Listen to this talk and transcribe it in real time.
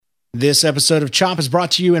This episode of Chop is brought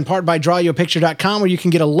to you in part by DrawYourPicture.com, where you can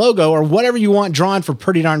get a logo or whatever you want drawn for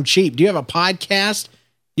pretty darn cheap. Do you have a podcast?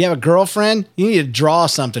 You have a girlfriend? You need to draw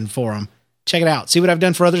something for them. Check it out. See what I've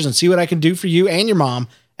done for others and see what I can do for you and your mom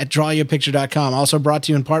at DrawYourPicture.com. Also brought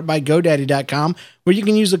to you in part by GoDaddy.com, where you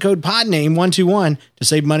can use the code PODNAME121 to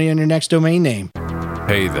save money on your next domain name.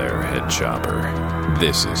 Hey there, Head Chopper.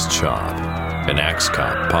 This is Chop, an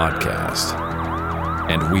Axe-Cop podcast.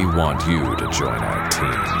 And we want you to join our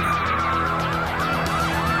team.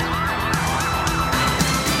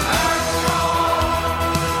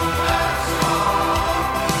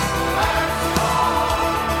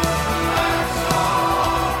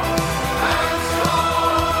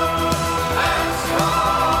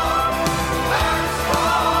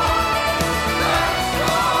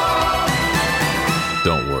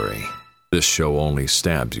 This show only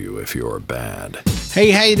stabs you if you're bad.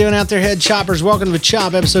 Hey, how you doing out there, Head Choppers? Welcome to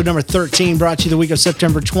Chop, episode number 13, brought to you the week of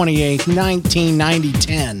September 28th,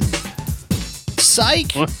 1990-10.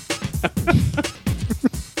 Psych!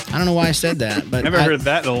 I don't know why I said that, but Never heard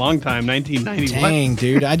that in a long time, 1990. Dang,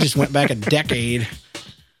 dude, I just went back a decade.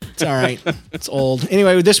 It's all right. It's old.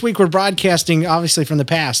 Anyway, this week we're broadcasting, obviously, from the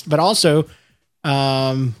past, but also,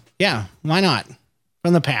 why not?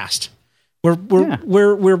 From the past. We're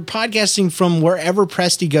podcasting from wherever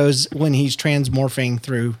Presty goes when he's transmorphing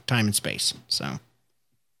through time and space. So,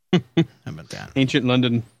 how about that? Ancient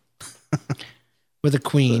London, with a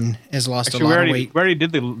queen has lost a lot of weight. We already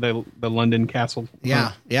did the London castle.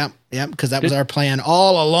 Yeah, because that was our plan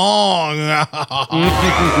all along.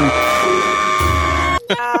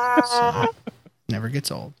 So, never gets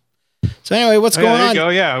old. So anyway, what's going on? There you go.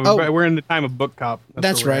 Yeah, we're in the time of book cop.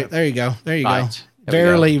 That's right. There you go. Go.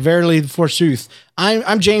 Verily, forsooth.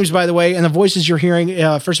 I'm James, by the way, and the voices you're hearing,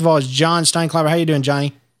 first of all, is John Steinklauber. How you doing,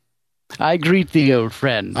 Johnny? I greet thee, old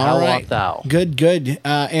friend. How art thou? Good.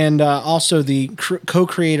 And also the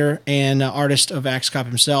co-creator and artist of Axe-Cop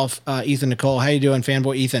himself, Ethan Nicole. How you doing,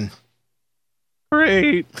 fanboy Ethan?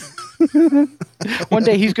 Great. One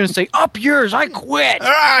day he's going to say, up yours, I quit.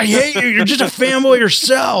 I hate you. You're just a fanboy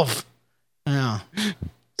yourself. Oh.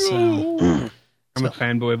 So... I'm a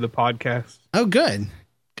fanboy of the podcast. Oh, good.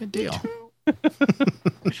 Good deal.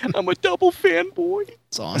 I'm a double fanboy.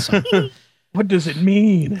 It's awesome. What does it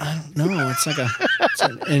mean? I don't know. It's like it's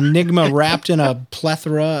an enigma wrapped in a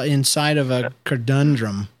plethora inside of a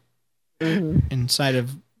conundrum. Inside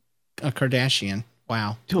of a Kardashian.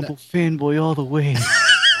 Wow. Double fanboy all the way.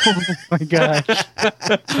 Oh my gosh.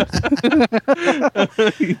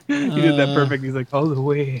 He did that perfect. He's like, all the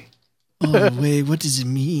way. All the way. What does it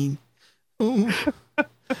mean? Oh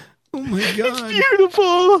my God. It's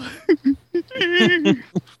beautiful.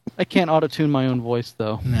 I can't auto-tune my own voice,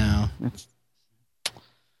 though. No.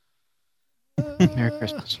 Merry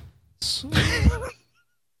Christmas.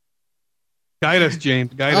 Guide us,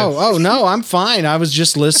 James. Guide us. Oh, no, I'm fine. I was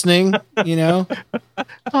just listening,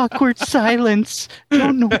 Awkward silence.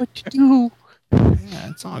 Don't know what to do. Yeah,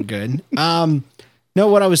 it's all good. No,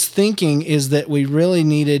 what I was thinking is that we really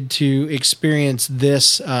needed to experience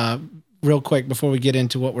this real quick before we get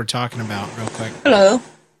into what we're talking about real quick. Hello.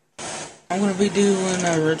 I'm going to be doing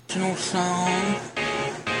an original song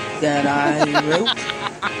that I wrote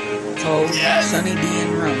called Sunny D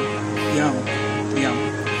and Rum. Yum.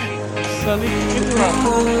 Sunny D and Rum.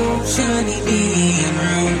 Oh, Sunny D and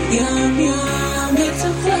Rum. Yum, yum. It's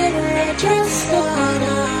a flavor I just thought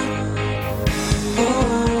of.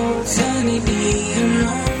 Oh, Sunny D and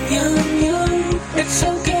Rum. Yum, yum. It's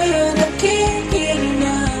so good I can't get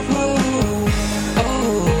enough.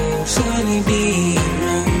 Sunny D and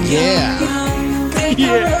Rum. Yeah.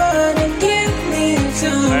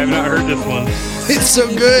 I have not heard this one. It's so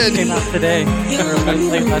good. It came out today. Everybody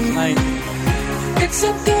played last night. It's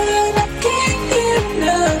so good I can't get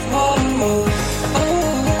enough. Oh,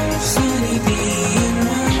 Sunny D and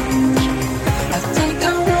Rum. I think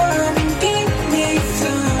I'll run and get me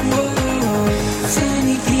some. Oh,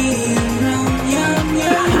 Sunny D and Rum. Yum,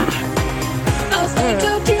 yum. I think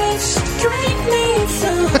I'll just drink me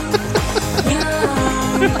some.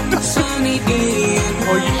 Sunny D.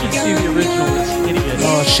 Oh, you should see the original. It's hideous.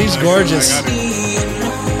 Oh, she's gorgeous.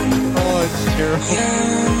 Oh, it's terrible.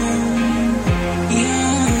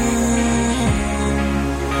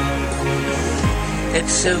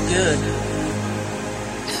 It's so good.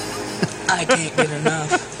 I can't get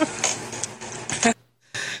enough.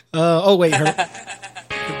 Wait,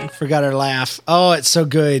 forgot her laugh. Oh, it's so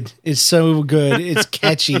good. It's so good. It's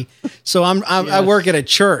catchy. So I work at a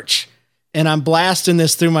church. And I'm blasting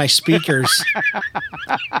this through my speakers.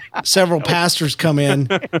 Several pastors come in,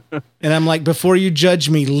 and I'm like, before you judge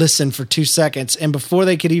me, listen for 2 seconds. And before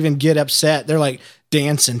they could even get upset, they're like,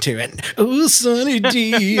 dancing to it. Oh, Sunny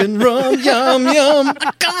D and rum, yum, yum.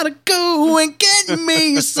 I gotta go and get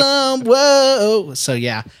me some. Whoa. So,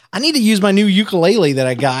 yeah, I need to use my new ukulele that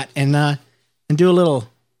I got and do a little.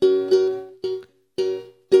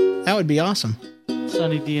 That would be awesome.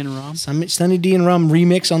 Sunny D and Rum. Sunny D and Rum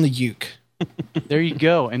remix on the uke. There you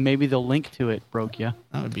go. And maybe the link to it broke you.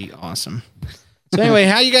 That would be awesome. So anyway,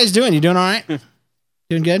 how you guys doing? You doing all right?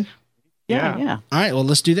 Doing good? Yeah. All right, well,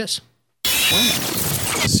 let's do this.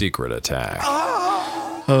 Secret attack.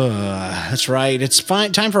 That's right. It's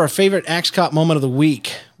time for our favorite Axe Cop moment of the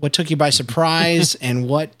week. What took you by surprise and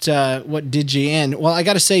what did you in? Well, I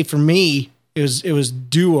got to say, for me, it was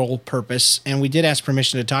dual purpose, and we did ask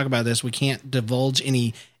permission to talk about this. We can't divulge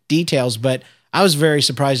any details, but I was very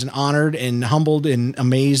surprised and honored and humbled and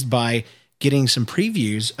amazed by getting some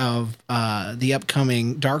previews of the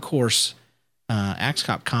upcoming Dark Horse Axe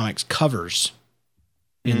Cop comics covers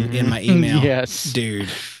in my email. Yes, dude.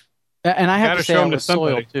 And I have to say, I them to was soiled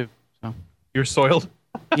somebody. too. So. You're soiled.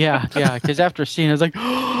 Yeah. Because after seeing, it, I was like,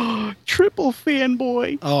 oh, triple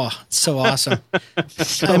fanboy. Oh, it's so awesome.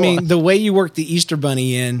 So I mean, the way you worked the Easter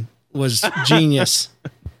Bunny in was genius.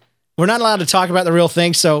 We're not allowed to talk about the real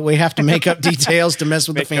thing, so we have to make up details to mess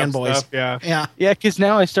with the Make up fanboys. stuff, yeah. yeah, because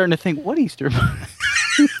now I'm starting to think, what Easter bunny?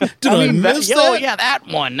 Did I miss that? Oh, yeah, that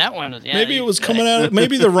one. That one was. Yeah, Maybe it was coming out.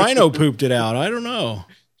 Maybe the rhino pooped it out. I don't know.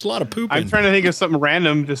 It's a lot of pooping. I'm trying to think of something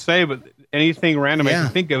random to say, but anything random I Yeah.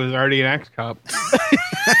 can think of is already an Axe Cop.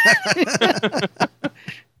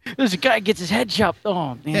 There's a guy gets his head chopped.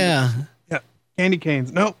 Oh, man. Yeah. Candy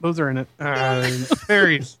canes. Nope, those are in it.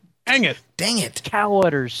 Fairies. Dang it. Dang it. Cow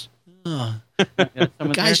udders. Ugh. Yeah,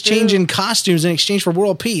 someone's Guys there, too. changing costumes in exchange for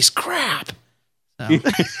world peace. Crap. So.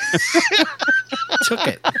 Took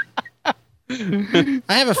it.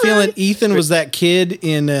 I have a feeling Ethan was that kid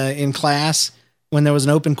in class when there was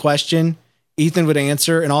an open question. Ethan would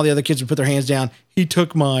answer, and all the other kids would put their hands down. He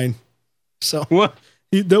took mine. So What?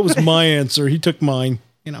 that was my answer. He took mine.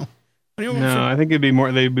 You know. No, I think they'd be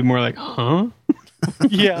more like, huh?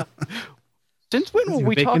 Yeah. Since when were Doesn't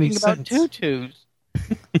we make talking any about sense. tutus?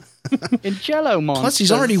 In Jello monsters. Plus,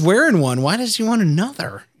 he's already wearing one. Why does he want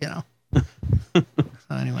another? You know.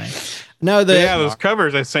 So anyway, no. Yeah, those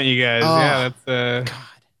covers I sent you guys. Oh, Yeah, that's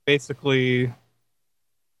basically,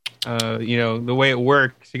 the way it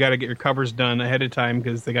works. You got to get your covers done ahead of time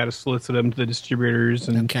because they got to solicit them to the distributors.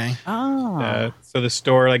 And Okay. so the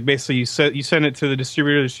store, like basically, you send it to the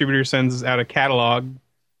distributor. The distributor sends out a catalog,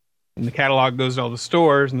 and the catalog goes to all the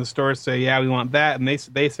stores, and the stores say, "Yeah, we want that," and they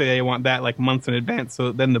say they want that like months in advance.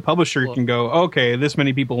 So then the publisher can go, "Okay, this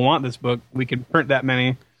many people want this book. We can print that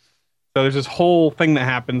many." So there's this whole thing that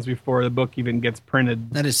happens before the book even gets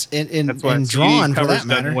printed. That is That's and why drawn for covers that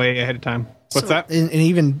matter. done way ahead of time. What's So- that? And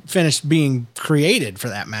even finished being created for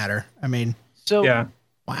that matter. I mean, So, Yeah.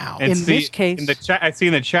 wow. And In this case- in the chat, I see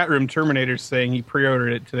in the chat room Terminator saying he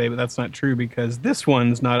pre-ordered it today, but that's not true because this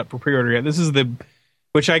one's not up for pre-order yet. This is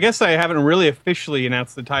which I guess I haven't really officially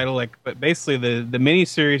announced the title, but basically the mini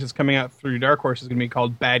series that's coming out through Dark Horse is going to be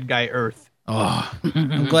called Bad Guy Earth. Oh,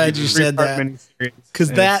 I'm glad you said Three-part that. miniseries, 'Cause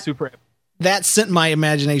and that- it's super. That sent my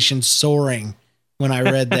imagination soaring when I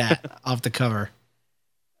read that off the cover.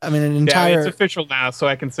 I mean, an Yeah, entire. it's official now, so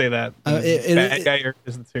I can say that. Bad Guy Earth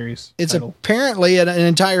is the series. It's title. apparently an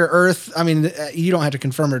entire Earth. I mean, you don't have to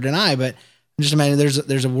confirm or deny, but I'm just imagining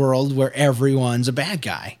there's a world where everyone's a bad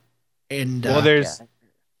guy, and Well, there's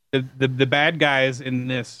the bad guys in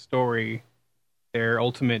this story. Their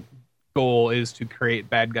ultimate goal is to create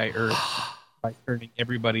Bad Guy Earth by turning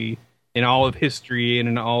everybody in all of history and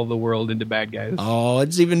in all the world into bad guys. oh,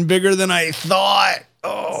 it's even bigger than I thought.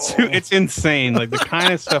 Oh, It's insane. Like the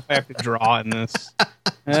kind of stuff I have to draw in this.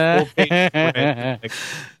 Full page spread, like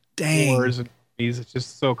dang! wars and movies. It's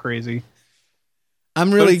just so crazy.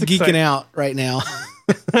 I'm really it's geeking exciting. out right now.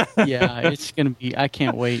 yeah, it's going to be, I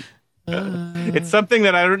can't wait. It's something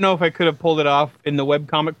that I don't know if I could have pulled it off in the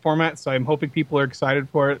webcomic format, so I'm hoping people are excited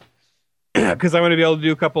for it. Because I'm going to be able to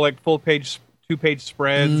do a couple like full page, 2-page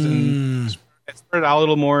spreads and spread it out a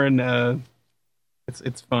little more, and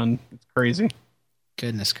it's fun. It's crazy.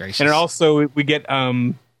 Goodness gracious! And it also we get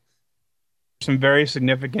some very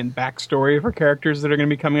significant backstory for characters that are going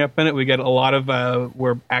to be coming up in it. We get a lot of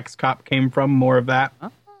where Axe Cop came from, more of that.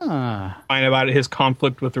 Ah, Find about his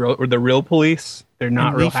conflict with the real police. They're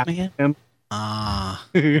not real Leaf happy Man? with him.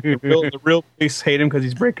 The real police hate him because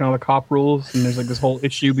he's breaking all the cop rules, and there's like this whole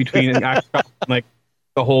issue between Axe Cop and like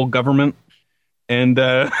the whole government, and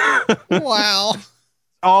wow.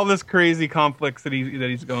 all this crazy conflicts that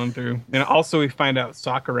he's going through. And also we find out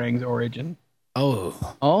Sakurang's origin.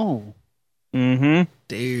 Oh, oh, Mm-hmm.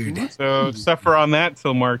 Dude. So suffer on that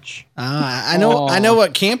till March. I know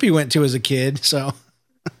what camp you went to as a kid, so.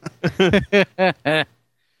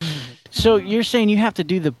 So you're saying you have to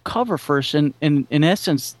do the cover first, and in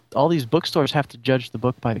essence, all these bookstores have to judge the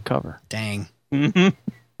book by the cover. Dang.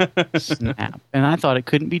 Snap. And I thought it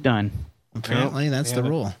couldn't be done. Apparently, that's the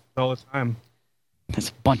rule. All the time. That's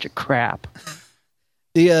a bunch of crap.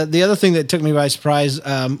 The other thing that took me by surprise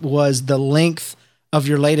was the length of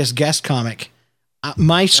your latest guest comic.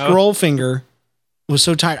 My scroll finger was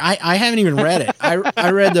so tired. I haven't even read it.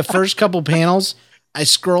 I read the first couple panels. I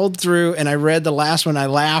scrolled through and I read the last one. I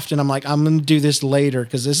laughed and I'm like, I'm going to do this later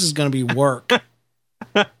because this is going to be work.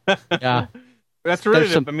 Yeah. That's really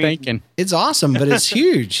There's some thinking. It's awesome, but it's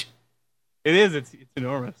huge. It is. It's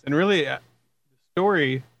enormous. And really, the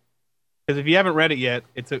story, because if you haven't read it yet,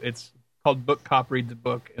 it's called Book Cop Reads a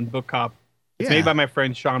Book. And Book Cop, it's made by my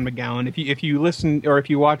friend Sean McGowan. If you listen or if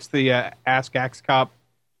you watch the Ask Axe Cop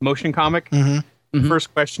motion comic, the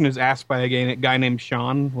first question is asked by a guy named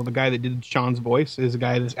Sean. Well, the guy that did Sean's voice is a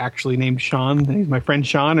guy that's actually named Sean. And he's my friend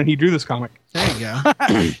Sean, and he drew this comic. There you go.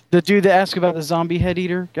 The dude that asked about the zombie head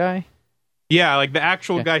eater guy? Yeah, like the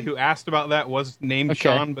actual guy who asked about that was named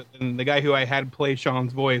Sean, but then the guy who I had play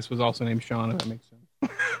Sean's voice was also named Sean, if that makes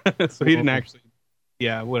sense. So he didn't actually...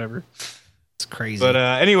 Yeah, whatever. It's crazy. But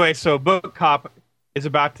anyway, so Book Cop is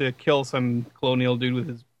about to kill some colonial dude with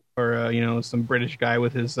his... Or, some British guy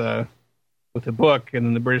with his... with a book, and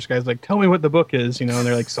then the British guy's like, tell me what the book is, and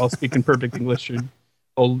they're like all speaking perfect English or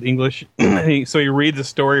old English. So he reads a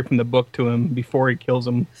story from the book to him before he kills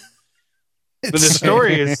him. But the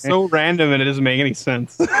story is so random and it doesn't make any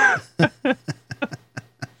sense. But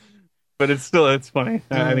it's funny.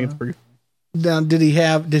 I think it's pretty funny. Now, did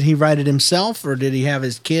he write it himself, or did he have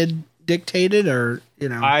his kid dictate it, or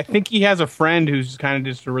I think he has a friend who's kind of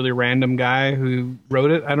just a really random guy who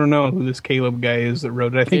wrote it. I don't know who this Caleb guy is that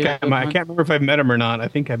wrote it. I can't remember if I've met him or not. I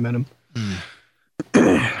think I've met him.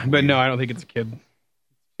 But no, I don't think it's a kid.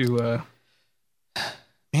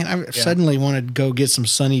 Man, I suddenly wanted to go get some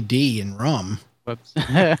Sunny D and rum.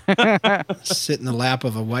 Sit in the lap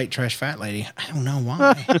of a white trash fat lady. I don't know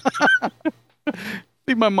why.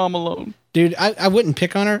 Leave my mom alone. Dude, I wouldn't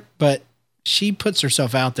pick on her, but she puts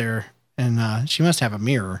herself out there, and she must have a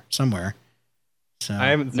mirror somewhere. So I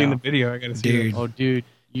haven't seen the video. I gotta see it. Oh, dude,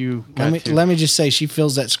 you let me just say she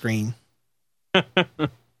fills that screen. In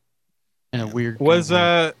a weird Was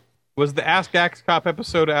the Ask Axe Cop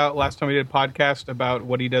episode out last time we did a podcast about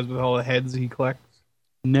what he does with all the heads he collects?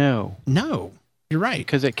 No, you're right,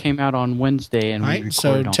 because it came out on Wednesday, and right.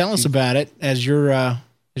 So tell us about it as your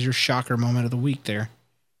shocker moment of the week. There,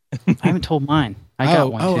 I haven't told mine. I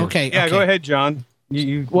got one. Too. Okay. Yeah, go ahead, John.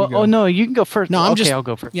 No, you can go first. No, I'll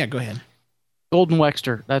go first. Yeah, go ahead. Golden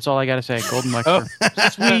Wexter. That's all I got to say. Golden Wexter.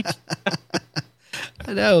 Sweet.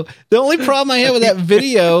 I know. The only problem I had with that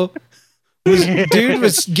video was dude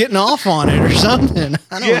was getting off on it or something.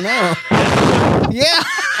 I don't know. Yeah.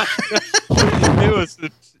 It was,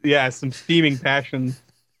 some steaming passion.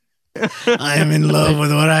 I am in love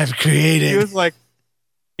with what I've created. He was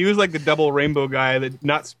like the double rainbow guy that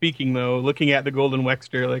not speaking though, looking at the Golden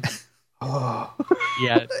Wexter like, oh.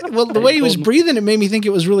 Yeah. Well, the way he was breathing, it made me think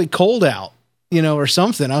it was really cold out, or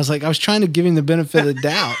something. I was trying to give him the benefit of the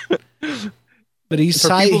doubt. But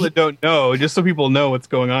for people that don't know, just so people know what's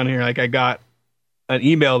going on here, like I got an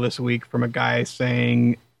email this week from a guy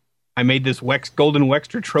saying I made this Golden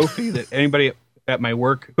Wexter trophy that anybody at my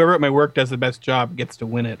work, whoever at my work does the best job gets to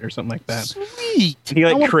win it or something like that. Sweet.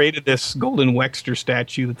 And he created this Golden Wexter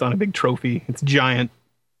statue that's on a big trophy. It's giant.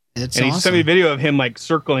 It's and awesome. He sent me a video of him like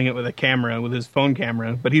circling it with a camera, with his phone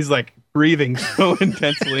camera, but he's like breathing so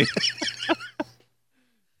intensely.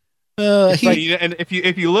 And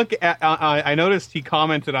if you look at, I noticed he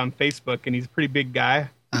commented on Facebook, and he's a pretty big guy.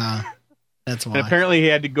 That's why. And apparently he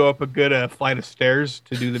had to go up a good flight of stairs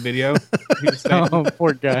to do the video. Oh,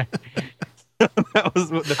 poor guy. That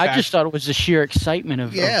was I just thought it was the sheer excitement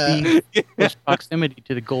of being in close proximity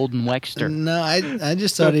to the Golden Wexter. No, I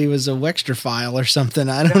just thought he was a Wextrophile or something.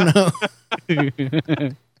 I don't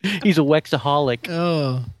know. He's a Wexaholic.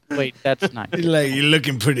 Oh. Wait, that's not good. Like, you're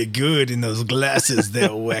looking pretty good in those glasses there,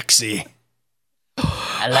 Wexy.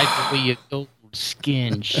 I like the way your gold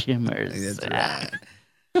skin shimmers. That's right.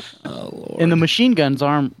 Oh, Lord. And the machine gun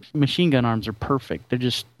arms are perfect. They're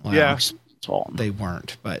just tall. They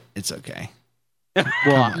weren't, but it's okay.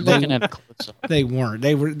 Well, I'm looking at a close up. They weren't.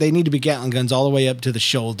 They need to be Gatling guns all the way up to the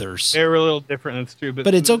shoulders. They were a little different, that's true.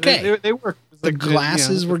 But it's okay. They work. The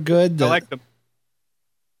glasses were good. I like them.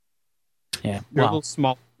 Yeah. They're a little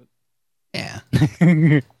small. Yeah. I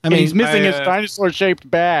mean, he's missing his dinosaur-shaped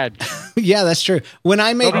badge. Yeah, that's true. When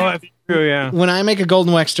I made True, yeah. When I make a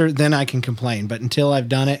golden Wexter, then I can complain. But until I've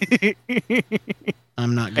done it,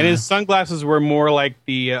 I'm not And gonna. his sunglasses were more like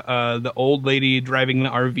the old lady driving the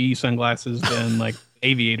RV sunglasses than like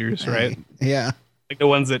aviators, right? Yeah. Like the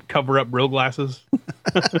ones that cover up real glasses.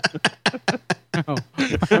 Oh,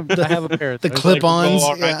 I have a pair of The those. clip-ons, Like,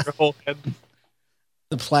 roll around yeah. your whole head.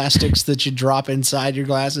 The plastics that you drop inside your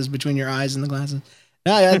glasses, between your eyes and the glasses.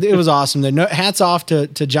 No, yeah, it was awesome. No, hats off to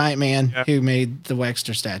Giant Man who made the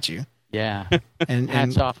Wexter statue. Yeah. And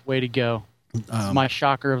Hats off. Way to go. It's my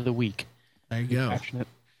shocker of the week. There you go. Passionate.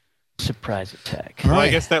 Surprise attack. All Well, I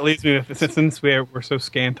right. guess that leads me with, since we're so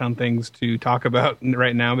scant on things to talk about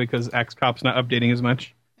right now because Axe Cop's not updating as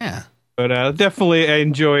much. Yeah. But definitely I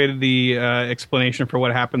enjoyed the explanation for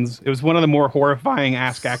what happens. It was one of the more horrifying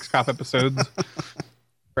Ask Axe Cop episodes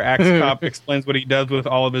where Axe Cop explains what he does with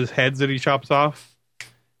all of his heads that he chops off.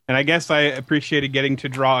 And I guess I appreciated getting to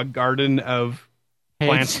draw a garden of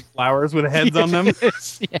plants and flowers with heads on them.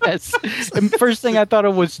 Yes. And first thing I thought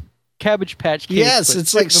of was Cabbage Patch Kids. Yes, but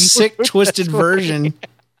it's like sick, twisted version.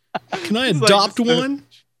 Can I It's adopt like one?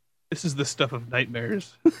 This is the stuff of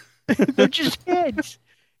nightmares. They're just heads.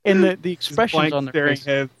 And the expressions Blank on their staring face.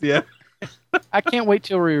 heads. Yeah. I can't wait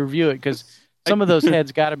till we review it because some of those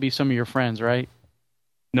heads got to be some of your friends, right?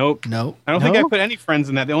 Nope. No. I don't think I No? put any friends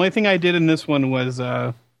in that. The only thing I did in this one was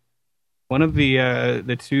one of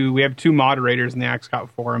the two. We have two moderators in the Axe Cop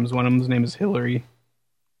forums. One of them's name is Hillary,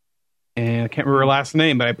 and I can't remember her last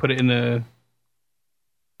name, but I put it in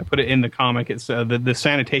the comic. It's the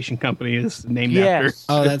sanitation company is named Yes.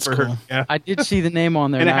 after. Oh, that's for her. cool. Yeah, I did see the name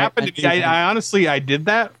on there. and it happened to be. did- I honestly I did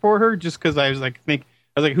that for her just because I was like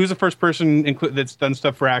who's the first person that's done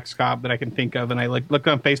stuff for Axe Cop that I can think of, and I looked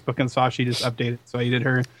on Facebook and saw she just updated, so I did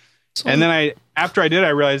her. And then after I did, I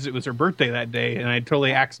realized it was her birthday that day, and I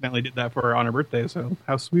totally accidentally did that for her on her birthday. So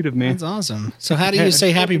how sweet of me! That's awesome. So how do you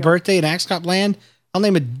say happy birthday in Axe Cop land? I'll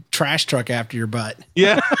name a trash truck after your butt.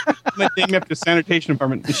 Yeah, I'm named after the sanitation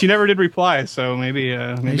department. And she never did reply, so maybe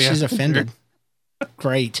Maybe she's offended.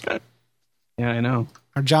 Great. Yeah, I know.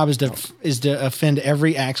 Our job is to offend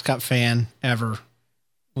every Axe Cop fan ever.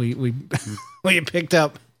 We picked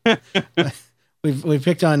up. We've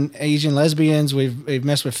picked on Asian lesbians. We've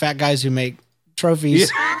messed with fat guys who make trophies.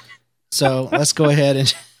 Yeah. So let's go ahead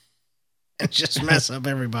and just mess up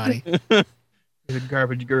everybody. You're a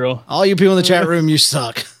garbage girl. All you people in the chat room, you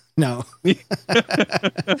suck. No.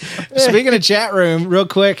 Speaking of chat room, real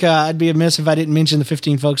quick, I'd be amiss if I didn't mention the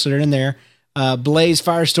 15 folks that are in there. Blaze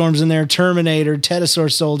Firestorm's in there, Terminator,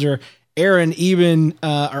 Pterosaur Soldier, Aaron Eben,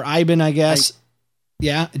 or Iben, I guess.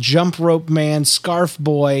 Yeah, Jump Rope Man, Scarf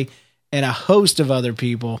Boy, and a host of other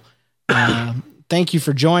people. Thank you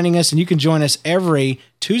for joining us, and you can join us every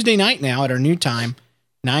Tuesday night now at our new time,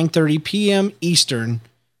 9:30 p.m. Eastern,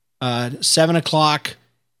 7 o'clock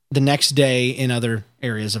the next day in other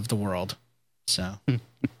areas of the world. So there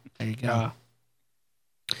you go.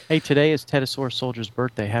 Hey, today is Pterosaur Soldier's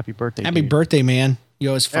birthday. Happy birthday! Happy dude. birthday, man.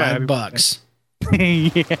 You owe us happy $5.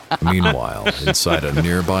 Yeah. Meanwhile, inside a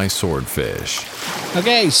nearby swordfish.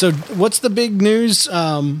 Okay, so what's the big news?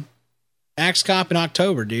 Axe Cop in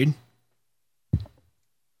October, dude.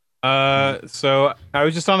 So I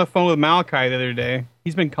was just on the phone with Malachi the other day.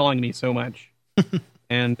 He's been calling me so much,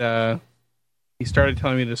 and he started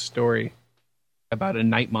telling me this story about a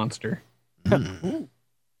night monster.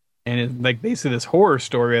 And it's like basically this horror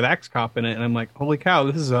story with Axe Cop in it, and I'm like, holy cow,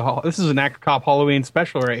 this is an Axe Cop Halloween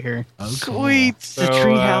special right here. Oh, cool. Sweet. The So,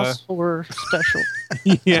 Treehouse Horror Special.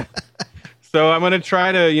 Yeah. So I'm gonna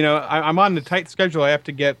try to, I'm on the tight schedule. I have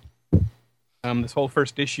to get this whole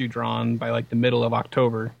first issue drawn by like the middle of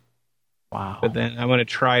October. Wow. But then I'm gonna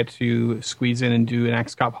try to squeeze in and do an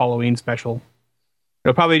Axe Cop Halloween special.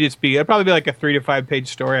 It'll probably be like a 3 to 5 page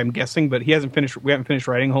story, I'm guessing. But we haven't finished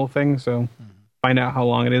writing the whole thing, so find out how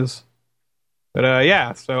long it is. But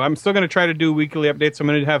yeah, so I'm still gonna try to do weekly updates. I'm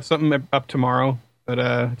gonna have something up tomorrow.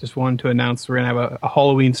 But just wanted to announce we're gonna have a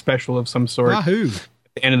Halloween special of some sort Wahoo. at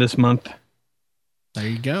the end of this month. There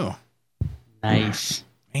you go. Nice.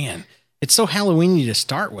 Man, it's so Halloweeny to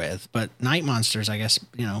start with, but Night Monsters, I guess,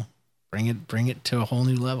 bring it to a whole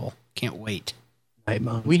new level. Can't wait. Night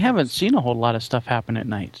Monsters. We haven't seen a whole lot of stuff happen at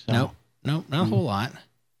night. So. Nope, not a whole lot.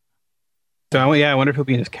 So yeah, I wonder if he'll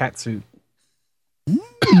be in his cat suit.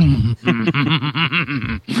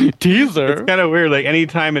 Teaser. It's kind of weird. Like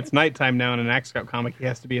anytime it's nighttime now in an Axe Cop comic, he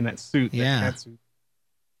has to be in that suit. Yeah. That cat suit.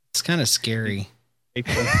 It's kind of scary.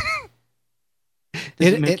 April.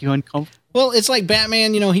 Does it make you uncomfortable? Well, it's like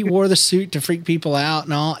Batman, he wore the suit to freak people out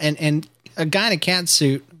and all, and a guy in a cat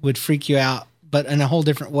suit would freak you out, but in a whole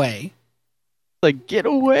different way. Like, get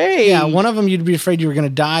away. Yeah, one of them you'd be afraid you were going to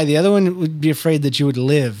die. The other one would be afraid that you would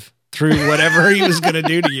live. through whatever he was going to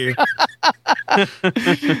do to you.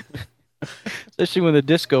 Especially when the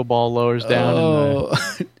disco ball lowers down.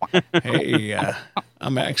 Oh, hey,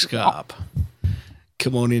 I'm X-Cop.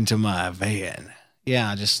 Come on into my van.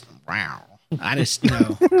 Yeah, just wow. I just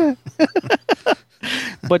know.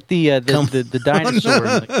 But the dinosaur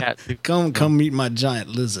and the cat. Come meet my giant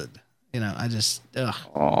lizard. You know, I just. Ugh.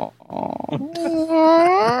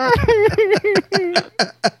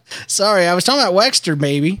 Sorry, I was talking about Wexter,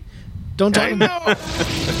 baby. Don't talk about.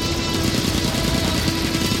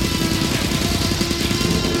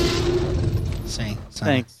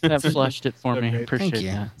 Thanks. That flushed it for me. Appreciate Thank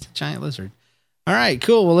you. that. It's a giant lizard. All right,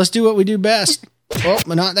 cool. Well, let's do what we do best. Oh,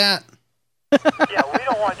 but not that. Yeah, we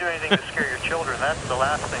don't want to do anything to scare your children. That's the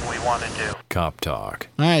last thing we want to do. Cop Talk.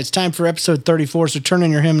 All right, it's time for episode 34, so turn in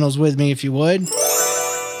your hymnals with me, if you would,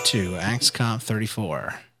 to Axe Cop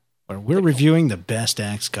 34, where we're reviewing the best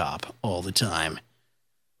Axe Cop all the time.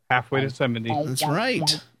 Halfway to 70. That's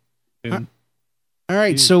right. Soon. All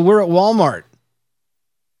right, so we're at Walmart,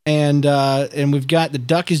 and we've got the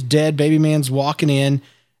duck is dead, baby man's walking in.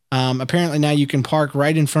 Apparently now you can park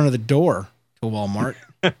right in front of the door to Walmart.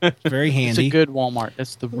 Very handy. It's a good Walmart.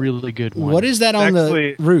 That's the really good one. What is that on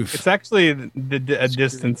the roof? It's actually a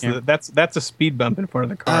distance. Yeah. That's a speed bump in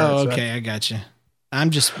front of the car. Oh, so okay, I got you.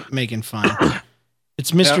 I'm just making fun.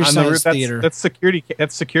 It's Mystery on the Science roof, Theater. That's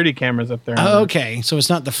security cameras up there. Oh, okay, so it's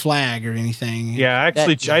not the flag or anything. Yeah,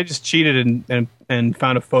 actually, I just cheated and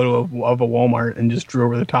found a photo of a Walmart and just drew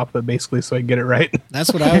over the top of it basically so I get it right.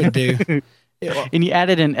 That's what I would do. And you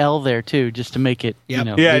added an L there too, just to make it.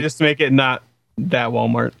 Yep. Just to make it not that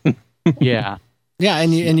Walmart. Yeah. Yeah,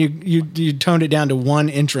 and you toned it down to one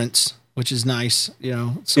entrance, which is nice, you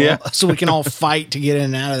know, so we can all fight to get in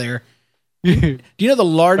and out of there. Do you know the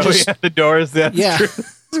largest? Oh, yeah, the doors. Yeah,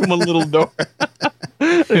 one little door.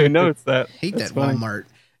 I didn't notice that. I hate that funny. Walmart.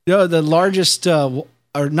 No, the largest, or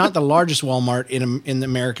not the largest Walmart in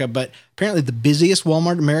America, but apparently the busiest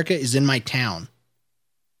Walmart in America is in my town.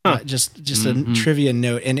 Just a trivia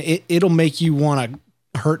note, and it'll make you want to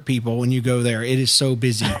hurt people when you go there. It is so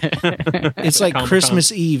busy. It's like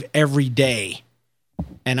Christmas Eve every day,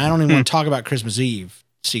 and I don't even want to talk about Christmas Eve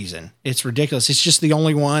season. It's ridiculous. It's just the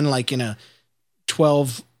only one like in a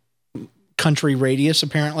 12 country radius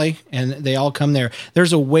apparently, and they all come there.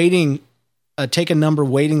 There's a take a number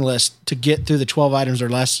waiting list to get through the 12 items or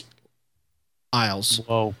less aisles.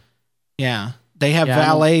 Whoa. Yeah. They have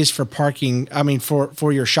valets for parking. I mean,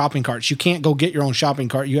 for your shopping carts. You can't go get your own shopping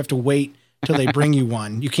cart. You have to wait till they bring you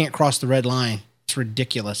one. You can't cross the red line. It's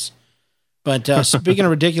ridiculous. But speaking of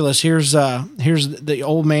ridiculous, here's the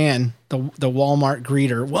old man, the Walmart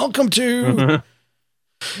greeter. Welcome to.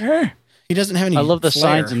 He doesn't have any. I love the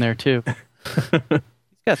flair. signs in there too. He's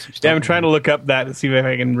got some stuff. Yeah, I'm trying to look up that to see if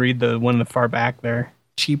I can read the one in the far back there.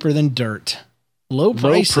 Cheaper than dirt. Low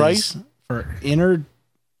prices for eternity.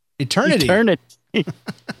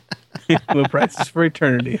 Low prices for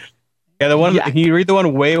eternity. Yeah, the one. Can you read the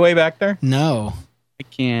one way back there? No, I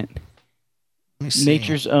can't. Let me see.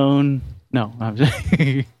 Nature's own. No, I'm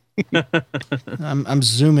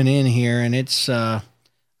zooming in here, and it's I'm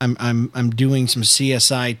doing some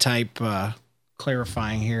CSI type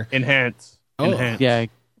clarifying here. Enhance. Yeah.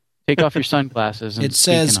 Take off your sunglasses. And it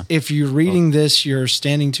says if you're reading this, you're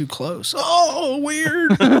standing too close. Oh,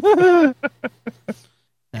 weird.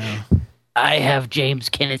 No. I have James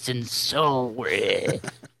Kennison's soul.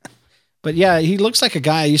 But yeah, he looks like a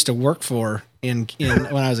guy I used to work for in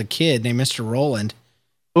when I was a kid named Mr. Roland.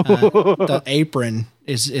 The apron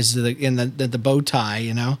is the bow tie,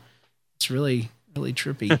 you know. It's really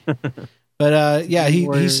trippy. But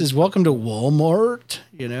he says welcome to Walmart,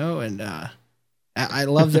 you know, and I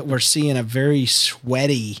love that we're seeing a very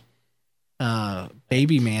sweaty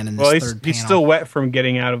baby man in this third panel. He's still wet from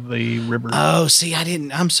getting out of the river. Oh, see,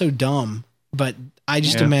 I'm so dumb, but I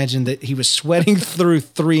just imagined that he was sweating through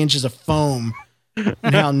 3 inches of foam and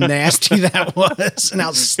how nasty that was and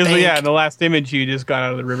how stank. In the last image, you just got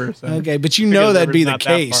out of the river. So. Okay, but that'd be the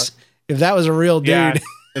case. If that was a real dude. Yeah,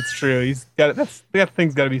 it's true. That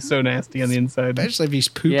thing's got to be so nasty on the inside. Especially if he's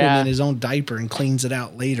pooping in his own diaper and cleans it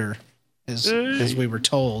out later, as we were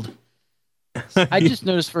told. I just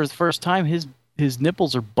noticed for the first time his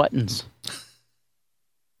nipples are buttons.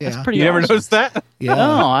 Yeah. That's pretty You awesome. never noticed that? Yeah.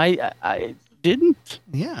 No, I didn't.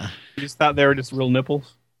 Yeah. You just thought they were just real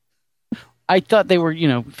nipples? I thought they were,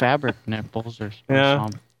 fabric nipples or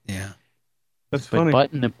something. Yeah. That's but funny.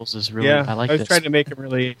 button nipples is really. Yeah, I like I was this. trying to make it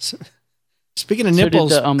really. Speaking of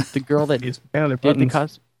nipples, So did the girl that they're did the buttons.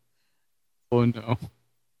 costume. Oh no!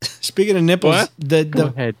 speaking of nipples, What? Go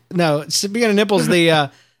ahead. no. Speaking of nipples,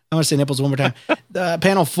 the I want to say nipples one more time.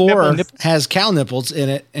 Panel 4 has cow nipples in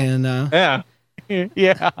it, and Yeah.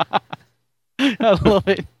 Yeah. I love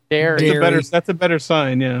it. Dairy. That's a better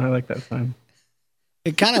sign. Yeah, I like that sign.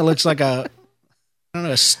 it kind of looks like a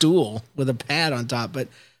stool with a pad on top. But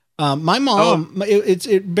my mom,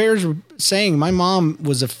 it bears saying, my mom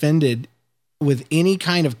was offended with any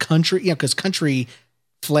kind of country, because country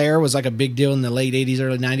flair was like a big deal in the late 80s,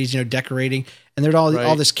 early 90s, decorating. And there'd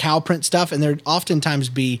all this cow print stuff. And there'd oftentimes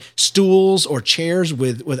be stools or chairs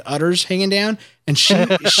with udders hanging down. And she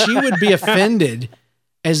would be offended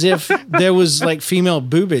as if there was like female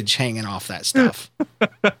boobage hanging off that stuff.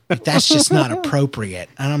 Like, that's just not appropriate.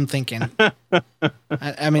 And I'm thinking,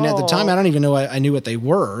 I mean, at the time, I don't even know I knew what they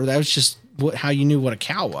were. That was just how you knew what a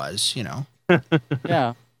cow was,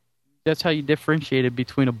 Yeah. That's how you differentiated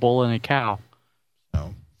between a bull and a cow.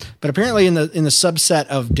 So, but apparently in the subset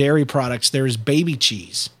of dairy products, there is baby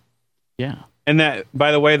cheese. Yeah. And that,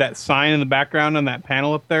 by the way, that sign in the background on that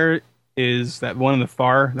panel up there is that one in the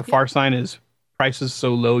far sign is prices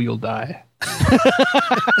so low you'll die.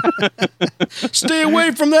 Stay away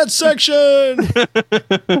from that section.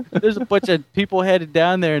 There's a bunch of people headed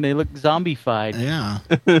down there and they look zombified. Yeah.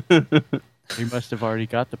 They must have already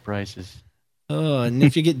got the prices. Oh, and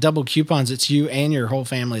if you get double coupons, it's you and your whole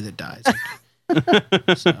family that dies.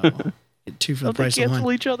 So get two for the price of one.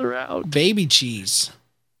 Cancel each other out. Baby cheese.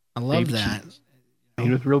 I love Baby that. cheese.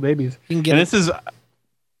 Made with real babies. You can get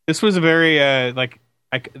this was a very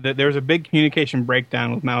there was a big communication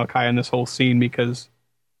breakdown with Malachi in this whole scene because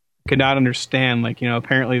I could not understand.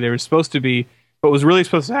 Apparently there was supposed to be what was really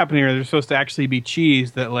supposed to happen here. There's supposed to actually be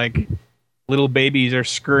cheese that little babies are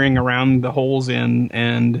scurrying around the holes in,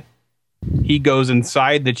 and he goes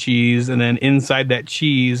inside the cheese, and then inside that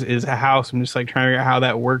cheese is a house. I'm just trying to figure out how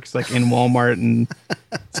that works in Walmart. And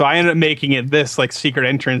so I ended up making it this secret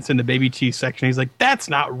entrance in the baby cheese section. He's like, that's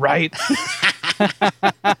not right.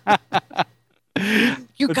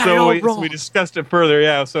 You got it all wrong. So we discussed it further.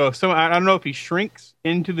 Yeah. So I don't know if he shrinks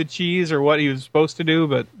into the cheese or what he was supposed to do,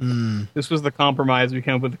 but this was the compromise we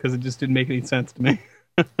came up with because it just didn't make any sense to me.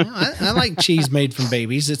 I like cheese made from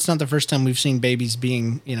babies. It's not the first time we've seen babies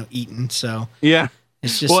being, eaten. So yeah,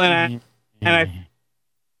 it's just.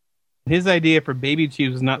 His idea for baby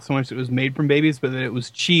cheese was not so much that it was made from babies, but that it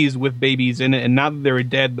was cheese with babies in it, and not that they were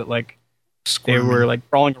dead, but squirming. They were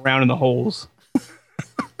crawling around in the holes.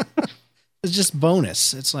 It's just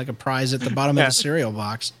bonus. It's like a prize at the bottom of the cereal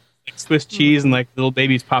box. Swiss cheese and little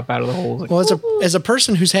babies pop out of the holes. Well, as a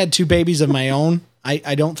person who's had 2 babies of my own,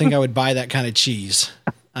 I don't think I would buy that kind of cheese.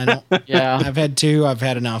 I don't. Yeah. I've had 2. I've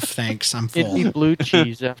had enough. Thanks. I'm full. It'd be blue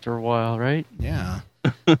cheese after a while, right? Yeah.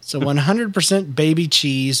 So 100% baby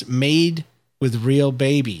cheese made with real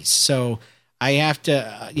babies. So I have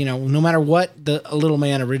to, no matter what the little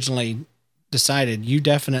man originally decided, you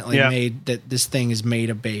definitely made that this thing is made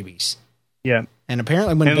of babies. Yeah. And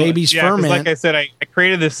apparently when babies ferment... like I said, I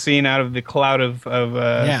created this scene out of the cloud of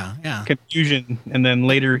confusion, and then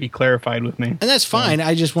later he clarified with me. And that's fine.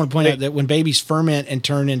 I just want to point out that when babies ferment and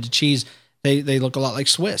turn into cheese, they look a lot like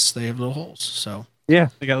Swiss. They have little holes. So yeah,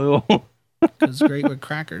 they got little... It's great with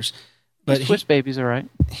crackers. But Swiss babies are right.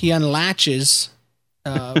 He unlatches...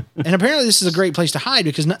 and apparently this is a great place to hide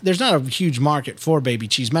because there's not a huge market for baby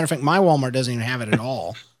cheese. Matter of fact, my Walmart doesn't even have it at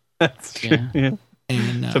all. That's true. Yeah.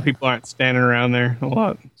 And, so people aren't standing around there a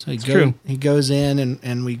lot. So he goes in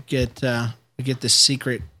and we get this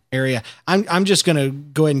secret area. I'm just going to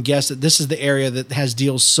go ahead and guess that this is the area that has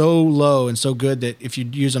deals so low and so good that if you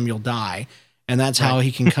use them, you'll die. And that's how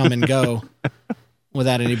he can come and go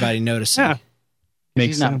without anybody noticing. Yeah.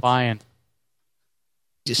 He's not buying.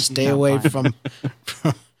 Just stay away from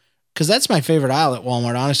because that's my favorite aisle at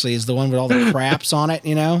Walmart, honestly, is the one with all the craps on it,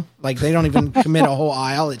 they don't even commit a whole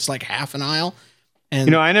aisle. It's like half an aisle.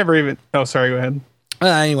 And I never even... Oh, sorry, go ahead.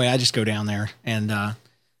 Anyway, I just go down there,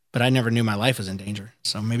 but I never knew my life was in danger,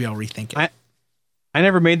 so maybe I'll rethink it. I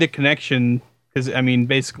never made the connection, because,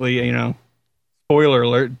 basically, spoiler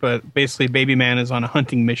alert, but basically Baby Man is on a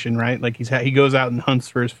hunting mission, right? He goes out and hunts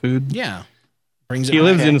for his food. Yeah. He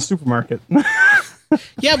lives in a supermarket.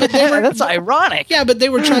 Yeah, but that's ironic. Yeah, but they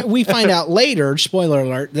were trying. We find out later, spoiler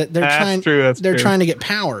alert, that they're trying. That's they're true. trying to get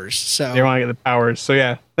powers. So they want to get the powers. So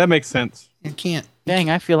yeah, that makes sense. You can't.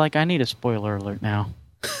 Dang, I feel like I need a spoiler alert now.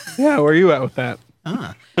 Yeah, where are you at with that?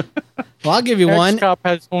 Well, I'll give you one. Cop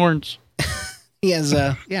has horns. He has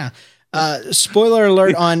spoiler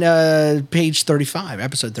alert on page 35,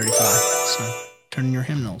 episode 35. So turn in your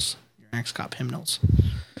hymnals, your Axe Cop hymnals.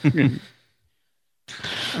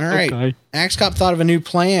 All right. Okay. Axe Cop thought of a new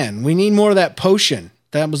plan. We need more of that potion.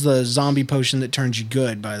 That was the zombie potion that turns you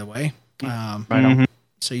good, by the way. Right on.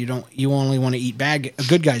 So you only want to eat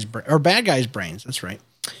good guys' or bad guys' brains. That's right.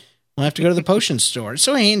 We'll have to go to the potion store. It's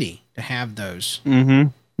so handy to have those.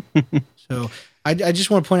 Mm-hmm. So I just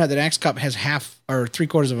want to point out that Axe Cop has half or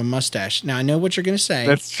 3/4 of a mustache. Now I know what you're going to say.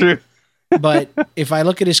 That's true. But if I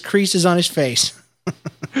look at his creases on his face.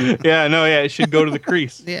 It should go to the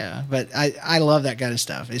crease. Yeah, but I love that kind of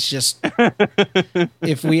stuff. It's just,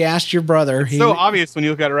 if we asked your brother. It's so obvious when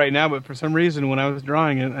you look at it right now, but for some reason when I was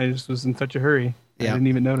drawing it, I just was in such a hurry. I didn't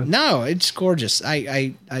even notice. No, it's gorgeous.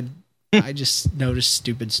 I just noticed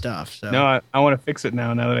stupid stuff. So. No, I want to fix it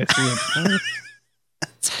now that I see it.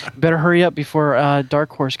 Better hurry up before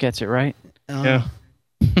Dark Horse gets it right. Yeah.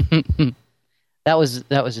 That was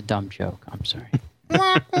a dumb joke. I'm sorry.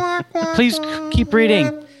 Please keep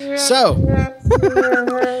reading. So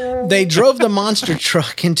they drove the monster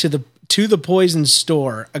truck to the poison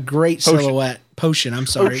store. A great silhouette potion. I'm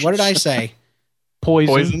sorry. What did I say?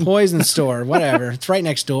 Poison store. Whatever. It's right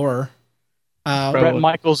next door. Brett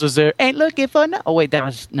Michaels is there. Ain't looking for no. Oh wait,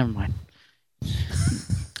 never mind.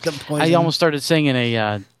 I almost started singing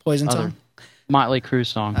a poison song, Motley Crue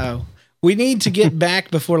song. Oh. We need to get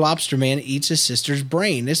back before Lobster Man eats his sister's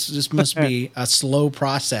brain. This must be a slow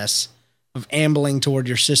process of ambling toward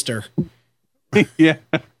your sister. Yeah.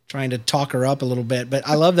 Trying to talk her up a little bit. But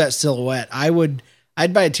I love that silhouette.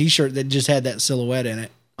 I'd buy a t-shirt that just had that silhouette in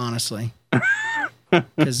it, honestly.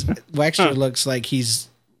 Because Wexter looks like he's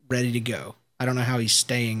ready to go. I don't know how he's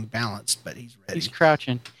staying balanced, but he's ready. He's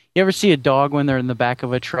crouching. You ever see a dog when they're in the back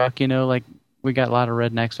of a truck, like we got a lot of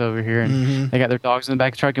rednecks over here, and they got their dogs in the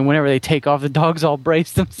back of the truck, and whenever they take off, the dogs all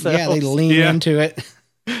brace themselves. Yeah, they lean into it.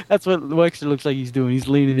 That's what Wexter looks like he's doing. He's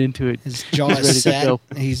leaning into it. His jaw is set.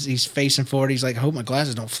 He's facing forward. He's like, I hope my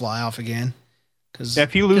glasses don't fly off again.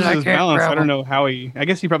 If he loses his balance, I don't know how I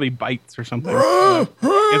guess he probably bites or something. He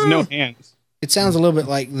has no hands. It sounds a little bit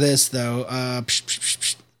like this, though. Psh, psh, psh,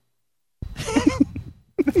 psh.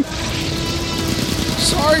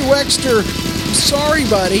 Sorry, Wexter. I'm sorry,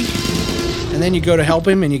 buddy. And then you go to help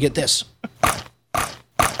him, and you get this.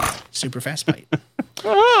 Super fast bite.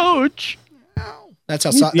 Ouch. That's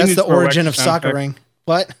how. That's the origin of soccering.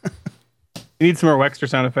 What? You need some more Wexter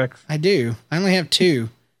sound effects. I do. I only have 2.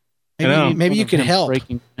 Maybe you could help.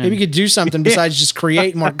 Maybe you could do something besides just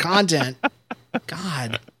create more content.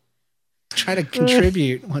 God. Try to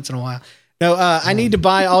contribute once in a while. No, I need to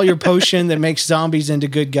buy all your potion that makes zombies into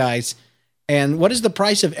good guys. And what is the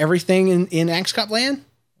price of everything in Axe Cop Land?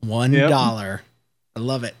 $1. Yep. I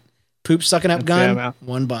love it. Poop sucking up gun,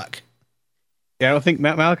 $1. Yeah, I don't think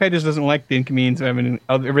Malachi just doesn't like the inconvenience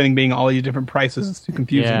of everything being all these different prices. It's too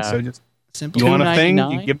confusing. Yeah. So just simple. You want a thing,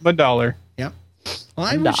 you give them $1. Yep. Well,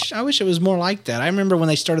 I wish it was more like that. I remember when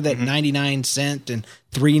they started at 99 cent and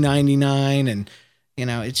 $3.99, and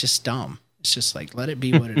it's just dumb. It's just like, let it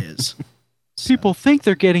be what it is. People think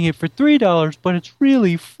they're getting it for $3, but it's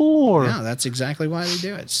really $4. Yeah, that's exactly why they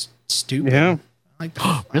do it. It's stupid. Yeah.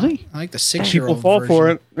 Really? I like the 6-year-old People fall version. for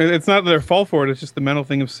it. It's not that they fall for it. It's just the mental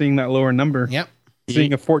thing of seeing that lower number. Yep.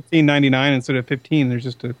 Seeing a $14.99 instead of $15. There's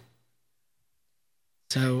just a.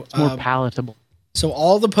 So it's more palatable. So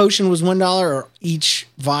all the potion was $1, or each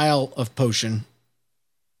vial of potion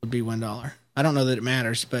would be $1. I don't know that it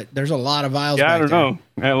matters, but there's a lot of vials. Yeah, I don't know.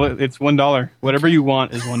 It's $1. Whatever you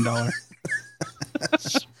want is $1.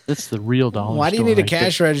 That's the real dollar. Why do you need a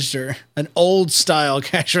cash register? An old style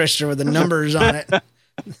cash register with the numbers on it.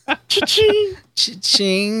 Cha-ching.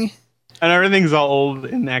 Cha-ching. And everything's all old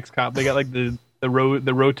in Axe Cop. They got like the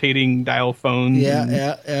rotating dial phones.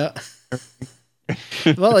 Yeah.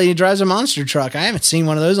 Well, he drives a monster truck. I haven't seen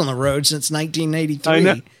one of those on the road since 1983. I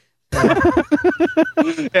know.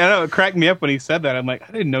 Yeah, I know. It cracked me up when he said that. I'm like,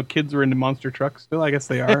 I didn't know kids were into monster trucks still. I guess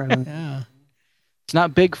they are. Yeah. It's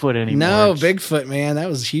not Bigfoot anymore. No, Bigfoot, man. That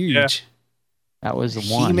was huge. Yeah. That was the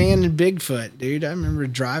one. He-Man and Bigfoot, dude. I remember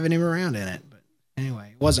driving him around in it. But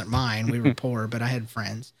anyway, it wasn't mine. We were poor, but I had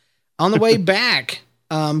friends. On the way back,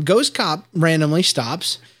 Ghost Cop randomly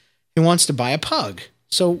stops and wants to buy a pug.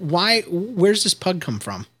 So where's this pug come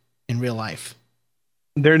from in real life?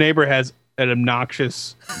 Their neighbor has an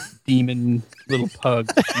obnoxious demon little pug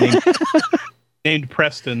named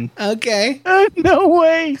Preston. Okay. No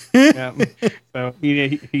way. Yeah. So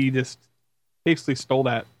he just basically stole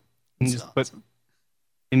that and just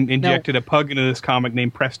injected a pug into this comic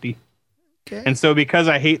named Presty. Okay. And so because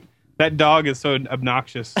I hate that dog is so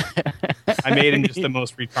obnoxious, I made him just the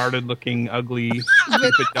most retarded looking, ugly,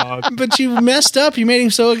 stupid dog. But you messed up. You made him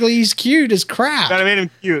so ugly he's cute as crap. But I made him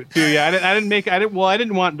cute too. Yeah, I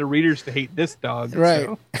didn't want the readers to hate this dog. Right.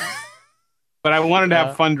 So. But I wanted to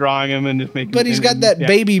have fun drawing him and just make. But he's got that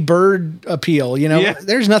baby bird appeal, Yeah.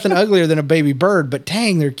 There's nothing uglier than a baby bird, but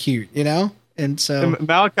dang, they're cute, And so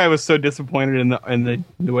Malachi was so disappointed in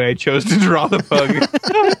the way I chose to draw the pug.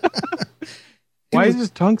 Why is his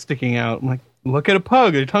tongue sticking out? I'm like, look at a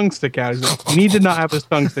pug, their tongue stick out. He's like, he did not have his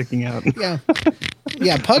tongue sticking out. Yeah.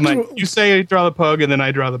 Yeah, pugs I'm like, you say I draw the pug, and then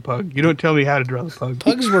I draw the pug. You don't tell me how to draw the pug.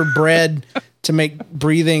 Pugs were bred to make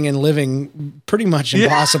breathing and living pretty much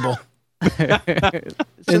impossible.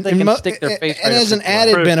 So they can stick their face and right as up an the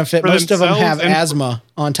added for benefit, most of them have themselves and asthma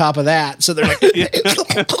on top of that. So they're like,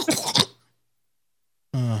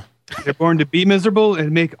 They're born to be miserable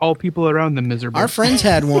and make all people around them miserable. our friends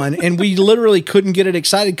had one, and we literally couldn't get it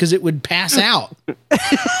excited because it would pass out.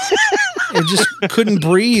 It just couldn't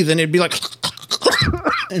breathe, and it'd be like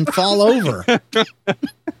and fall over.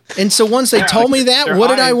 And so once they told me that, what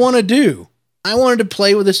did I want to do? I wanted to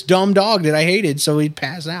play with this dumb dog that I hated, so he'd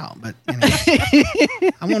pass out. But I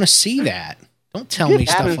want to see that. Don't tell me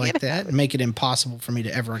stuff like that and make it impossible for me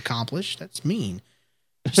to ever accomplish. That's mean.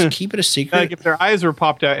 Just keep it a secret. Like if their eyes were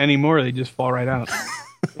popped out anymore, they'd just fall right out.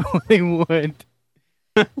 They would.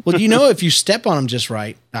 Well, you know, if you step on them just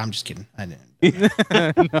right. No, I'm just kidding. I didn't.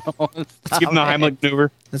 No, Let's give them the Heimlich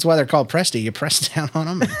maneuver. That's why they're called Presty. You press down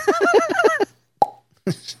on them.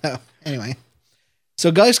 So anyway,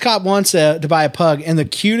 so Ghost Cop wants to buy a pug, and the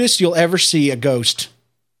cutest you'll ever see a ghost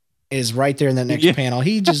is right there in that next panel.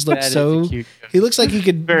 He just looks That is so. a cute ghost. He looks like he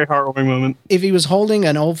could. Very heartwarming moment. If he was holding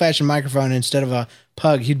an old fashioned microphone instead of a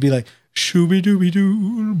pug, he'd be like shooby dooby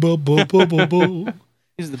doo, bo bo bo bo bo.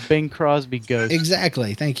 He's the Bing Crosby ghost.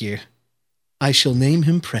 Exactly. Thank you. I shall name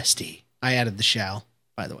him Presty. I added the shall,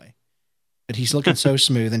 by the way, but he's looking so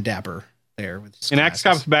smooth and dapper there with his And glasses.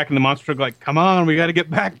 X-Cop's back in the monster truck like, come on, we got to get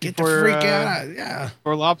back Get the before, freak out. Yeah.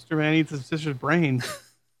 before Lobster Man eats his sister's brain.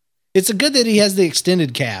 It's a good that he has the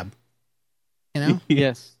extended cab. You know?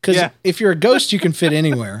 Yes. Because if you're a ghost, you can fit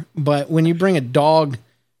anywhere. But when you bring a dog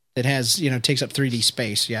that has, takes up 3D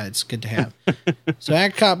space, yeah, it's good to have. So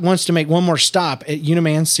Act Cop wants to make one more stop at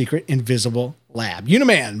Uniman's secret invisible lab.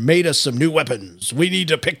 Uniman made us some new weapons. We need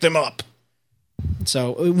to pick them up.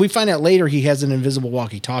 So we find out later he has an invisible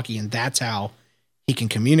walkie-talkie, and that's how he can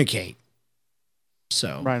communicate.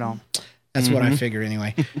 So Right on. that's what I figure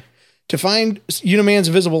anyway. To find Uniman's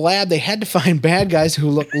invisible lab, they had to find bad guys who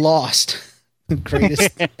look lost. Greatest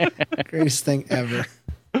thing ever.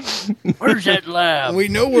 Where's that lab? We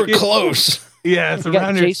know we're close. Yeah, it's We got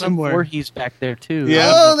around here Jason somewhere. Voorhees back there too.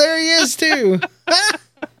 Yeah. Oh, there he is too.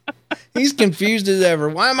 He's confused as ever.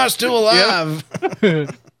 Why am I still alive?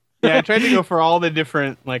 Yeah, I tried to go for all the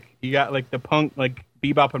different, like, you got, like, the punk, like,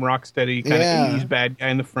 Bebop and Rocksteady kind of 80s bad guy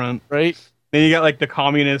in the front. Right? Then you got, like, the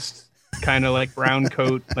communist kind of, like, brown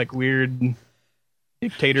coat, like, weird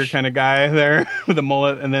dictator kind of guy there with a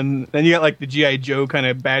mullet. And then you got, like, the G.I. Joe kind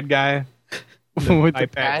of bad guy. With eye the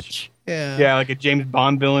patch. Yeah. Yeah, like a James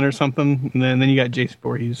Bond villain or something. And then you got Jason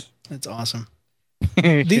Voorhees. That's awesome.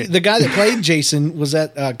 The guy that played Jason was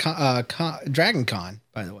at Dragon Con,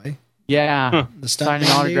 by the way. Yeah. The stunt Signing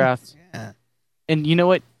man dude. autographs. Yeah. And you know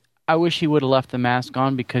what? I wish he would have left the mask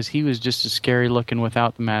on because he was just as scary looking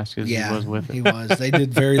without the mask as he was with it. He was. They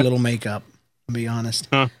did very little makeup, to be honest.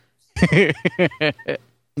 Huh.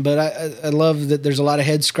 But I love that there's a lot of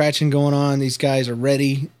head scratching going on. These guys are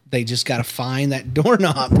ready. They just got to find that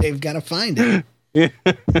doorknob. They've got to find it.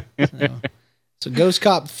 So Ghost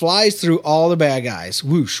Cop flies through all the bad guys.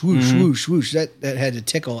 Whoosh, whoosh, whoosh, whoosh. That had to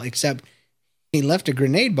tickle, except he left a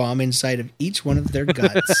grenade bomb inside of each one of their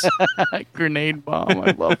guts. Grenade bomb.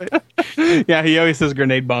 I love it. Yeah, he always says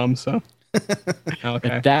grenade bomb, so. Okay.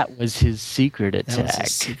 But that was his secret That was attack.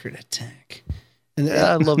 his secret attack. And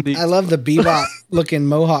I love these. I love the Bebop looking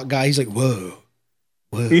Mohawk guy. He's like, whoa.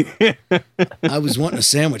 I was wanting a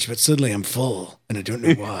sandwich, but suddenly I'm full, and I don't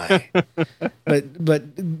know why. But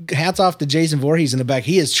hats off to Jason Voorhees in the back.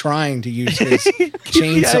 He is trying to use his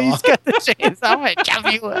chainsaw. Yeah, he's got the chainsaw. I'm gonna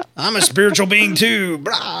chop you up. I'm a spiritual being too.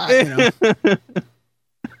 Blah, And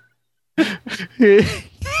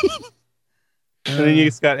then you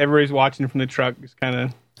just got everybody's watching from the truck, just kind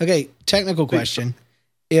of. Okay, technical question.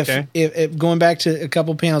 If going back to a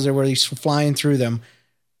couple panels there where he's flying through them,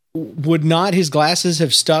 would not his glasses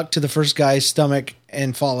have stuck to the first guy's stomach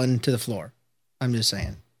and fallen to the floor? I'm just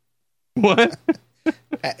saying. What?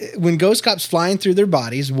 When Ghost Cop's flying through their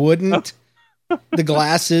bodies, wouldn't the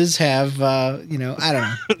glasses have, I don't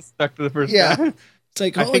know. Stuck to the first Yeah. guy. It's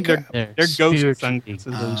like, I holy think crap. they're ghost spiritually sunglasses.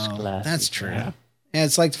 ghost Oh, glasses. that's true. Yeah. Yeah,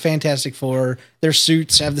 it's like the Fantastic Four. Their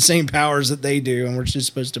suits have the same powers that they do, and we're just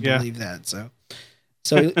supposed to believe that.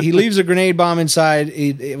 So he leaves a grenade bomb inside.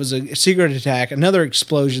 It was a secret attack. Another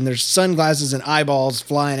explosion. There's sunglasses and eyeballs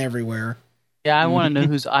flying everywhere. Yeah, I want to know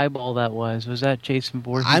whose eyeball that was. Was that Jason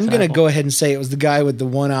Voorhees? I'm going to go ahead and say it was the guy with the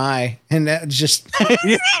one eye, and that just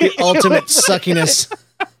the ultimate suckiness.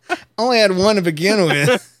 Only had one to begin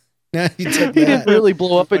with. Now he took He that. didn't really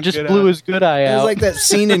blow up. It just blew his good eye It out. was like that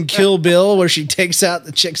scene in Kill Bill where she takes out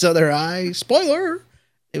the chick's other eye. Spoiler.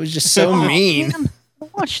 It was just so mean. Man,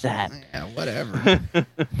 watch that. Yeah, whatever.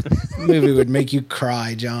 Movie would make you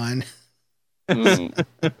cry, John. Is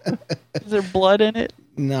there blood in it?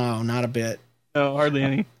 No, not a bit. No, hardly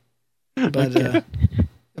any. But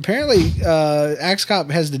apparently, Axe Cop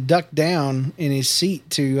has to duck down in his seat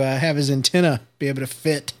to have his antenna be able to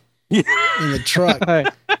fit in the truck.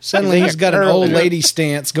 Suddenly, he's got an old lady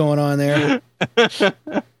stance going on there.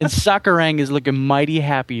 And Sakurang is looking mighty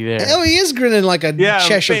happy there. Oh, he is grinning like a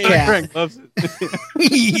Cheshire cat. Frank loves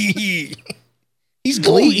it. He's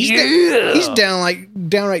he's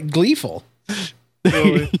downright gleeful.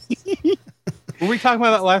 Were we talking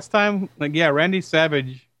about that last time? Like, yeah, Randy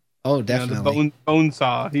Savage. Oh, definitely. The bone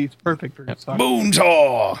saw. He's perfect for soccer. Bone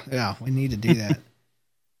saw. Yeah, we need to do that.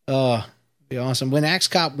 Be awesome. When Axe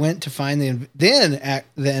Cop went to find then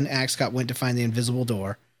Axe Cop went to find the invisible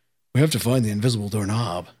door. We have to find the invisible door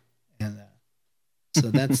knob, and so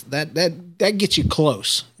that's that gets you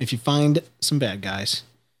close. If you find some bad guys,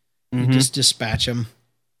 you just dispatch them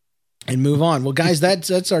and move on. Well, guys,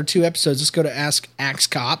 that's our 2 episodes. Let's go to Ask Axe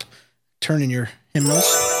Cop. Turn in your hymnals.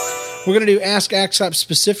 We're going to do Ask Axe Cop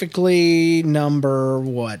specifically number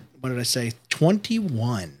what? What did I say?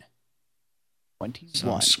 21. 21.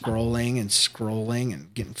 So I'm scrolling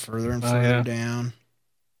and getting further and further down.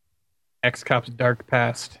 X-Cop's dark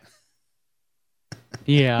past.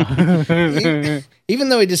 Yeah. Even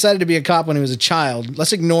though he decided to be a cop when he was a child,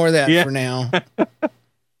 let's ignore that for now.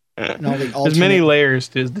 And all the There's many layers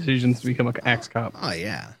to his decisions to become an Axe Cop. Oh,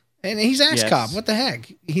 yeah. And he's Axe Cop. What the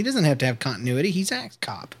heck? He doesn't have to have continuity. He's Axe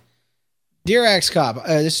Cop. Dear Axe Cop,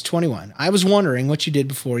 this is 21. I was wondering what you did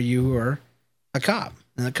before you were a cop.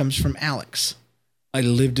 And that comes from Alex. I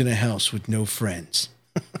lived in a house with no friends.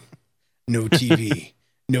 No TV,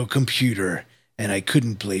 no computer, and I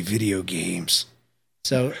couldn't play video games.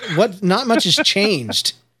 So not much has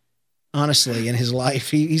changed, honestly, in his life.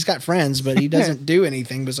 He's got friends, but he doesn't do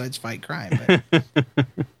anything besides fight crime. But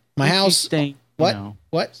my house... What?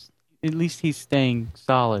 What? At least he's staying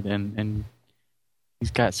solid and he's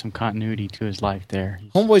got some continuity to his life there.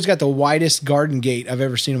 Homeboy's got the widest garden gate I've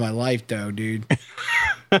ever seen in my life, though, dude.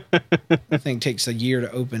 That thing takes a year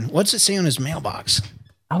to open. What's it say on his mailbox?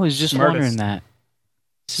 I was just wondering that.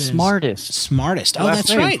 Smartest. Oh,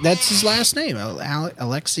 that's right. That's his last name.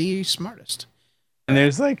 Alexei Smartest. And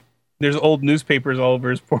there's old newspapers all over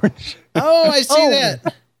his porch. Oh, I see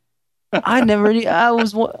that.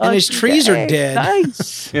 And his trees are dead.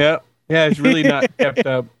 Nice. Yeah, it's really not kept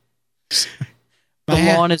up. The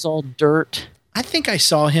lawn is all dirt. I think I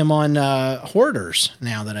saw him on Hoarders,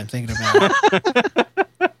 now that I'm thinking about it.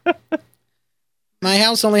 My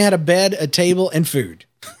house only had a bed, a table, and food.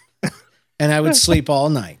 And I would sleep all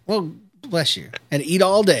night. Well, bless you. And eat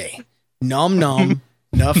all day. Nom nom,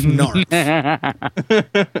 nuff narf.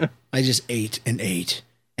 I just ate and ate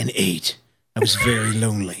and ate. I was very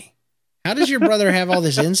lonely. How does your brother have all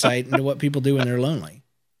this insight into what people do when they're lonely?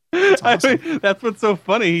 That's awesome. I mean, that's what's so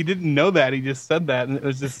funny. He didn't know that. He just said that, and it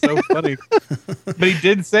was just so funny. But he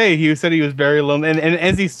did say, he said he was very lonely. And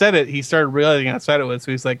as he said it, he started realizing how sad it was.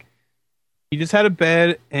 So he's like, he just had a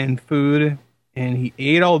bed and food, and he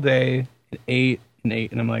ate all day, and ate and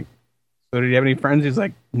ate. And I'm like, so did he have any friends? He's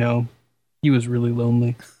like, no, he was really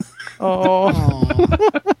lonely. Oh.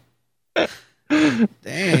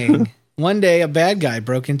 Dang. One day, a bad guy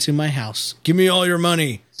broke into my house. Give me all your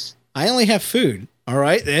money. I only have food. All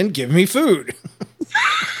right, then give me food.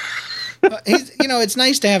 It's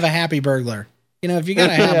nice to have a happy burglar. If you got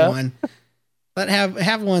to have one, but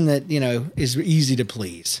have one that, is easy to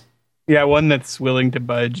please. Yeah, one that's willing to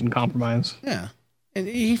budge and compromise. Yeah. And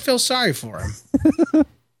he feels sorry for him.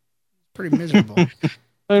 Pretty miserable.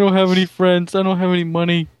 I don't have any friends. I don't have any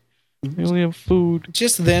money. I only have food.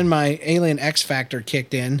 Just then, my alien X Factor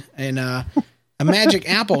kicked in, and a magic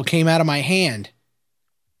apple came out of my hand.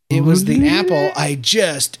 It was the apple I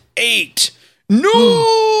just ate. No!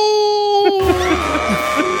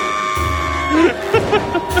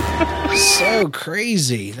 So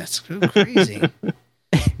crazy. That's so crazy.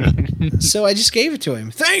 So I just gave it to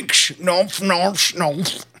him. Thanks. No.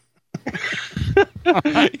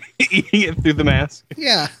 Eating it through the mask.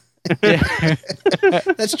 Yeah.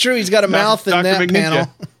 That's true. He's got a mouth in that panel.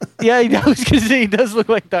 Yeah, I was going to say he does look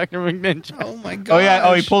like Dr. McNinja. Oh my god. Oh yeah.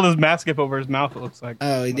 Oh, he pulled his mask up over his mouth. It looks like.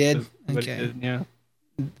 Oh, he did. Okay. Yeah.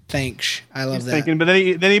 Thanks. I love that. Thinking, but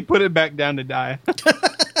then he put it back down to die.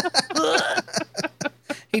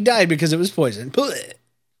 He died because it was poison.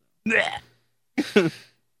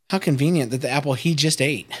 How convenient that the apple he just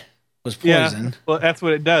ate was poison. Yeah, well, that's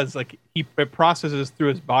what it does. Like it processes through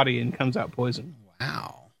his body and comes out poison.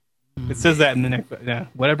 Wow. It says that in the next. Yeah,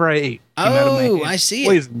 whatever I ate. Came out of my hand. I see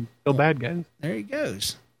poison. Kill bad guys. There he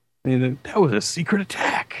goes. I mean, that was a secret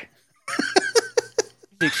attack.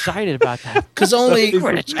 He's excited about that. Because only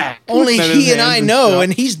he and I know,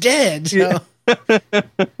 and he's dead. So.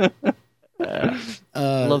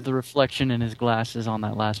 Love the reflection in his glasses on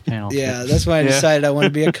that last panel. Yeah, that's why I decided I wanted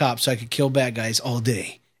to be a cop so I could kill bad guys all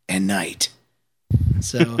day and night.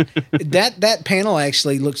 So that panel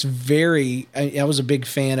actually looks very. I was a big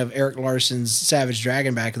fan of Eric Larson's Savage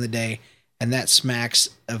Dragon back in the day, and that smacks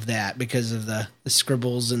of that because of the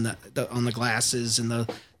scribbles and the on the glasses and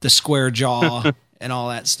the square jaw and all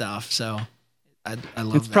that stuff. So I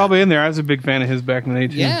love it's that. Probably in there. I was a big fan of his back in the day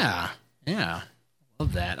too. Yeah,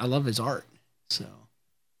 love that. I love his art. So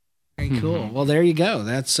very cool. Well, there you go.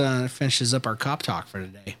 That's finishes up our cop talk for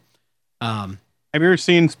today. Have you ever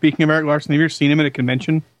seen, speaking of Eric Larson, have you ever seen him at a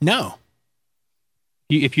convention? No.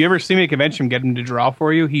 If you ever see him at a convention, get him to draw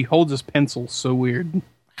for you, he holds his pencil so weird.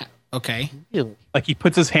 Okay. Like he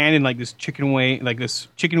puts his hand in like this chicken wing,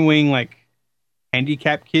 like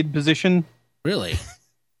handicap kid position. Really?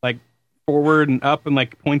 Like forward and up and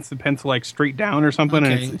like points the pencil like straight down or something.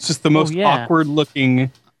 Okay. And it's just the most awkward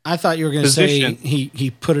looking. I thought you were going to say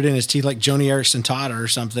he put it in his teeth like Joni Eareckson Tada or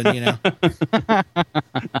something, you know?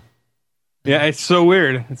 Yeah, it's so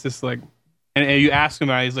weird. It's just like, and you ask him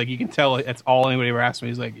about it, he's like, you can tell that's all anybody ever asked me.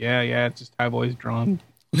 He's like, yeah, it's just how I've always drawn.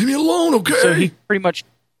 Leave me alone, okay? So he pretty much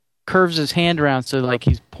curves his hand around so like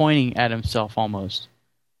he's pointing at himself almost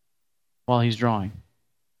while he's drawing.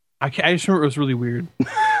 I just remember it was really weird.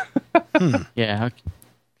 Yeah.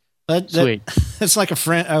 Sweet. That's like a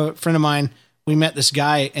friend of mine. We met this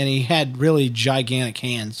guy and he had really gigantic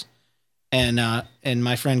hands. And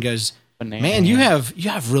my friend goes, man, you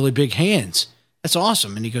have really big hands. That's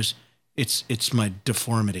awesome. And he goes, it's my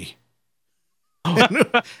deformity.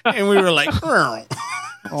 And we were like,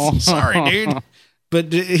 oh, sorry, dude.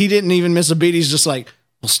 But he didn't even miss a beat. He's just like,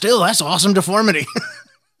 well, still, that's awesome deformity.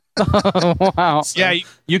 Wow. Yeah,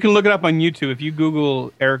 you can look it up on YouTube if you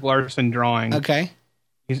Google Eric Larson drawing. Okay.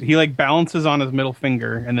 He like balances on his middle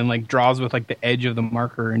finger and then like draws with like the edge of the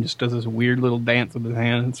marker and just does this weird little dance with his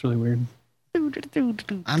hand. It's really weird.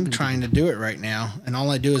 I'm trying to do it right now, and all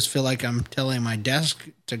I do is feel like I'm telling my desk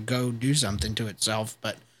to go do something to itself,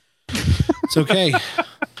 but it's okay.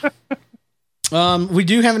 We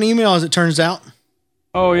do have an email, as it turns out.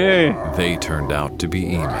 Oh, yay. They turned out to be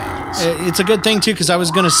emails. It's a good thing, too, because I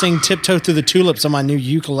was going to sing Tiptoe Through the Tulips on my new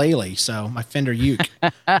ukulele, so my Fender uke.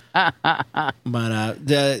 But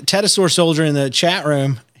the Tedosaur soldier in the chat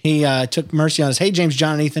room, he took mercy on us. Hey, James,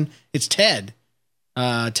 John, and Ethan, it's Ted.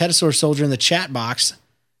 Tedosaur soldier in the chat box.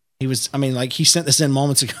 He sent this in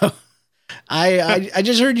moments ago. I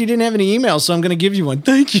just heard you didn't have any emails, so I'm going to give you one.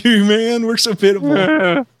 Thank you, man. We're so pitiful.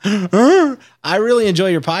 I really enjoy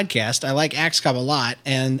your podcast. I like Axe Cop a lot,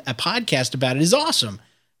 and a podcast about it is awesome.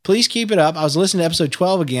 Please keep it up. I was listening to episode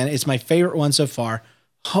 12 again. It's my favorite one so far.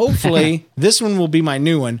 Hopefully, this one will be my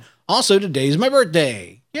new one. Also, today's my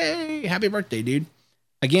birthday. Yay. Happy birthday, dude.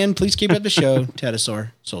 Again, please keep up the show,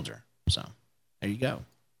 Tedosaur soldier. So, there you go.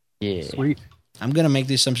 Yeah. Sweet. I'm going to make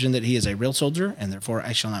the assumption that he is a real soldier, and therefore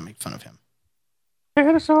I shall not make fun of him.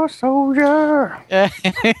 Tedosaur soldier.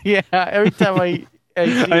 Yeah, every time I I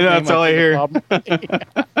know, that's all I hear.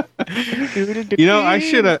 You know, I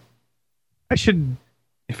should,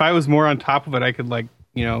 if I was more on top of it, I could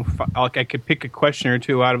I could pick a question or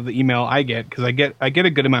two out of the email I get, because I get a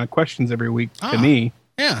good amount of questions every week to me.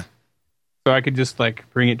 Yeah. So I could just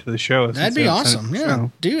bring it to the show. That'd be awesome. Yeah,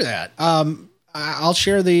 do that. I'll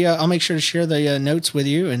share I'll make sure to share the notes with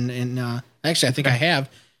you, and actually, I think I have.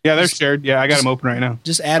 Yeah, they're shared. Yeah, I got them open right now.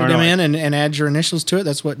 Just add them in and add your initials to it.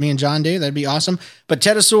 That's what me and John do. That'd be awesome. But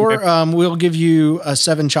Tedosaur, we'll give you a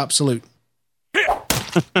 7-chop salute.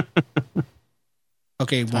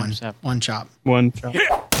 Okay, one chop. One chop.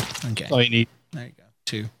 Okay. That's all you need. There you go.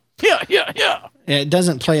 2. Yeah. It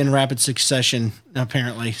doesn't play in rapid succession,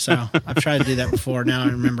 apparently. So I've tried to do that before. Now I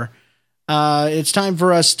remember. It's time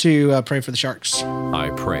for us to pray for the sharks. I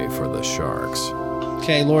pray for the sharks.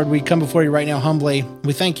 Okay, Lord, we come before you right now humbly.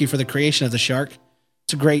 We thank you for the creation of the shark.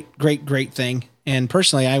 It's a great, great, great thing. And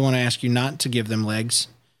personally, I want to ask you not to give them legs.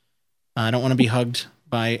 I don't want to be hugged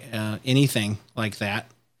by anything like that.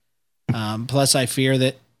 Plus, I fear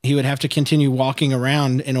that he would have to continue walking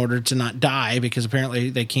around in order to not die, because apparently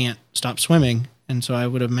they can't stop swimming. And so I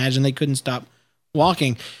would imagine they couldn't stop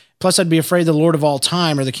walking. Plus, I'd be afraid the Lord of all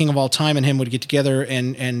time or the King of all time and him would get together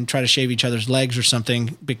and try to shave each other's legs or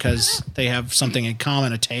something because they have something in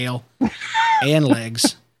common, a tail and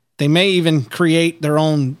legs. They may even create their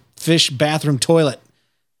own fish bathroom toilet,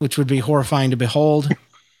 which would be horrifying to behold.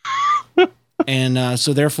 And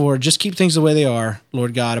so therefore, just keep things the way they are,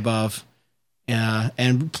 Lord God above.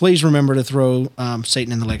 And please remember to throw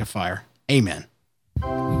Satan in the lake of fire. Amen.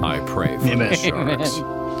 I pray for the sharks.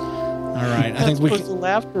 All right. I think we can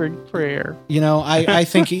laughter and prayer. I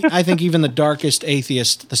think even the darkest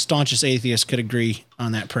atheist, the staunchest atheist could agree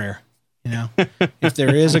on that prayer. If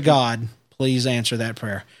there is a God, please answer that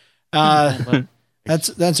prayer.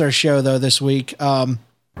 That's our show though this week.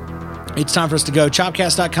 It's time for us to go.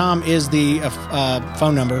 Chopcast.com is the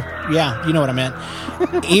phone number. Yeah, you know what I meant.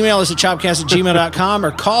 Email us at chopcast@gmail.com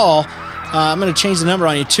or call. I'm going to change the number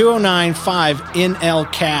on you.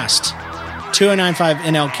 2095-NLCast.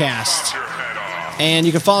 2095-NLCast. And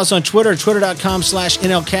you can follow us on Twitter,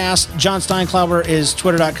 twitter.com/NLCast. John Steinklauber is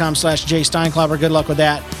twitter.com/JSteinklauber. Good luck with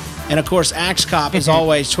that. And of course, AxeCop, as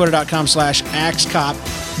always,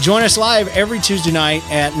 twitter.com/AxeCop. Join us live every Tuesday night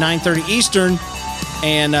at 9:30 Eastern.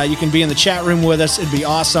 And you can be in the chat room with us. It'd be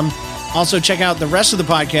awesome. Also, check out the rest of the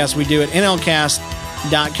podcast we do at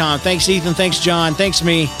NLCast.com. Thanks, Ethan. Thanks, John. Thanks,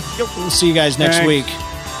 me. We'll see you guys next week.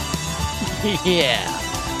 Yeah.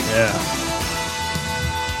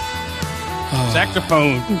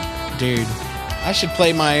 Saxophone. Dude, I should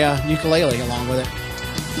play my ukulele along with it.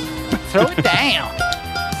 Throw it down.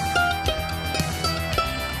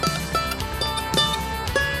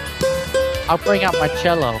 I'll bring out my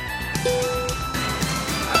cello.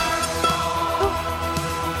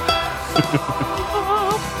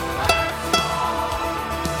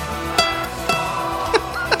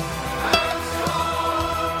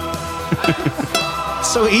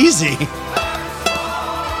 So easy.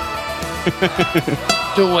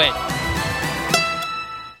 Do it.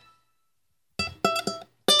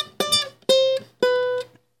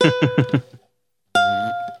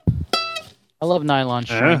 I love nylon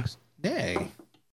strings.